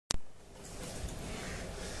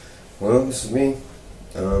Well, this is me.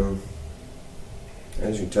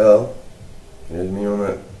 As you tell, it is me on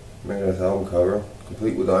that Megadeath album cover,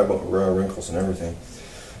 complete with eyebrow wrinkles and everything.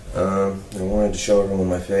 I wanted to show everyone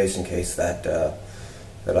my face in case that that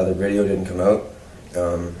other video didn't come out.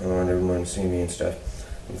 I wanted everyone to see me and stuff.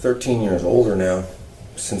 I'm 13 years older now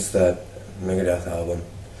since that Megadeath album.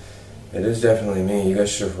 It is definitely me. You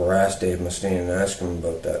guys should have harassed Dave Mustaine and asked him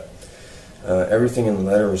about that. Everything in the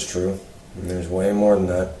letter is true, and there's way more than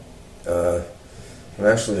that. I'm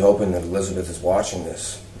actually hoping that Elizabeth is watching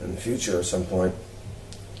this in the future at some point.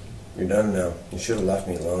 You're done now. You should have left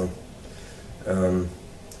me alone.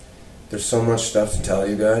 There's so much stuff to tell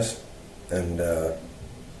you guys, and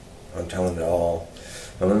I'm telling it all.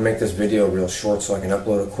 I'm going to make this video real short so I can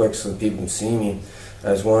upload it quick so that people can see me. I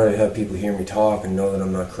just wanted to have people hear me talk and know that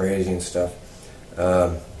I'm not crazy and stuff.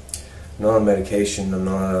 I'm not on medication, I'm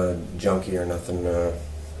not a junkie or nothing.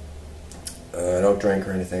 I don't drink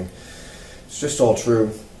or anything. It's just all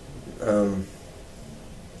true.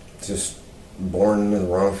 Just born into the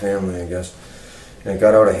wrong family, I guess. And it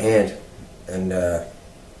got out of hand. And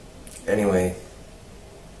anyway,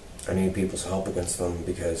 I need people's help against them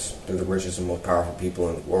because they're the richest and most powerful people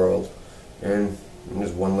in the world. And I'm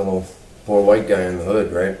just one little poor white guy in the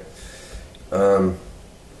hood, right?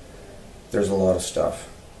 There's a lot of stuff.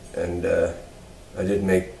 And I did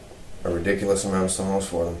make a ridiculous amount of songs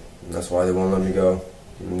for them. And that's why they won't let me go.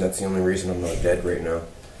 And that's the only reason I'm not dead right now.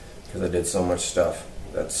 Because I did so much stuff.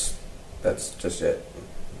 That's just it.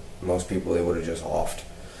 Most people, they would have just offed.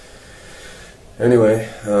 Anyway,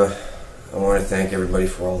 I want to thank everybody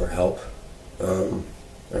for all their help. I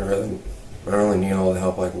really need all the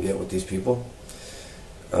help I can get with these people.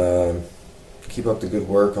 Keep up the good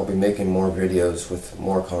work. I'll be making more videos with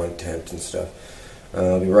more content and stuff.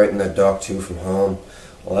 I'll be writing that doc too from home.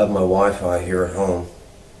 I'll have my Wi-Fi here at home,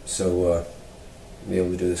 so I'll be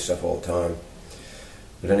able to do this stuff all the time.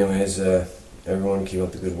 But anyways, everyone keep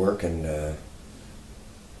up the good work and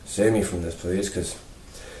save me from this, please, because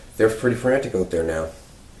they're pretty frantic out there now.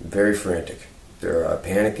 Very frantic. They're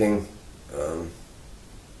panicking.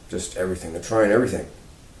 Just everything. They're trying everything.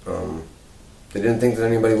 They didn't think that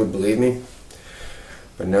anybody would believe me,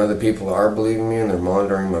 but now that people are believing me and they're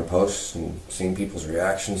monitoring my posts and seeing people's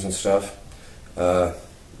reactions and stuff,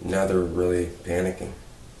 now they're really panicking.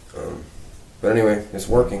 But anyway, it's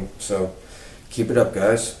working, so keep it up,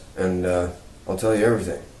 guys, and I'll tell you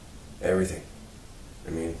everything. Everything.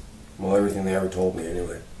 I mean, well, everything they ever told me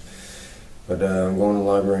anyway. But I'm going to the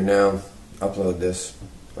library now, upload this.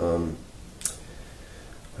 I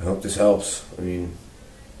hope this helps. I mean,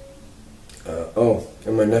 oh,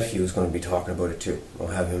 and my nephew is going to be talking about it too. I'll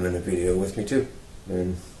have him in a video with me too.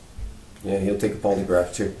 And yeah, he'll take a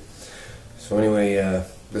polygraph too. So anyway,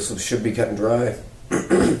 this should be cut and dry.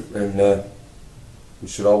 And it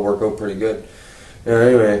should all work out pretty good. Yeah,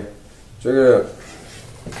 anyway, check it out.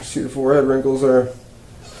 See the forehead wrinkles there?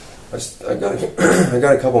 I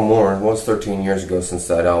got a couple more. It was 13 years ago since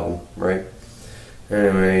that album, right?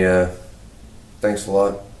 Anyway, thanks a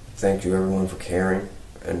lot. Thank you everyone for caring,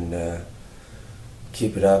 and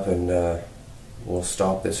keep it up, and we'll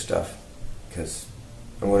stop this stuff, because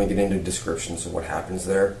I'm going to get into descriptions of what happens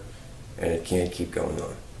there, and it can't keep going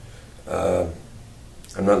on.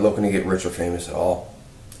 I'm not looking to get rich or famous at all.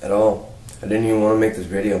 At all. I didn't even want to make this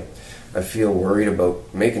video. I feel worried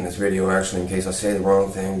about making this video, actually, in case I say the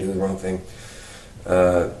wrong thing, do the wrong thing,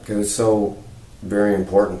 because it's so very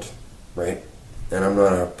important, right? And I'm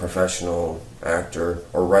not a professional actor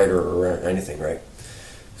or writer or anything, right?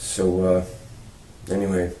 So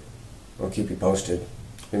anyway, I'll keep you posted.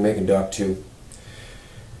 I'll be making Doc 2.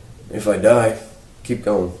 If I die, keep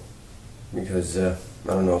going, because I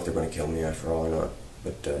don't know if they're going to kill me after all or not,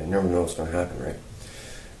 but you never know what's going to happen, right?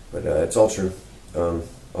 But it's all true.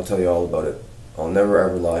 I'll tell you all about it. I'll never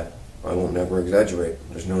ever lie. I won't never exaggerate.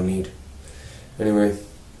 There's no need. Anyway,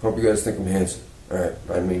 hope you guys think I'm handsome. Alright,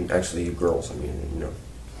 I mean, actually you girls, I mean, you know.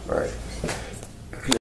 Alright.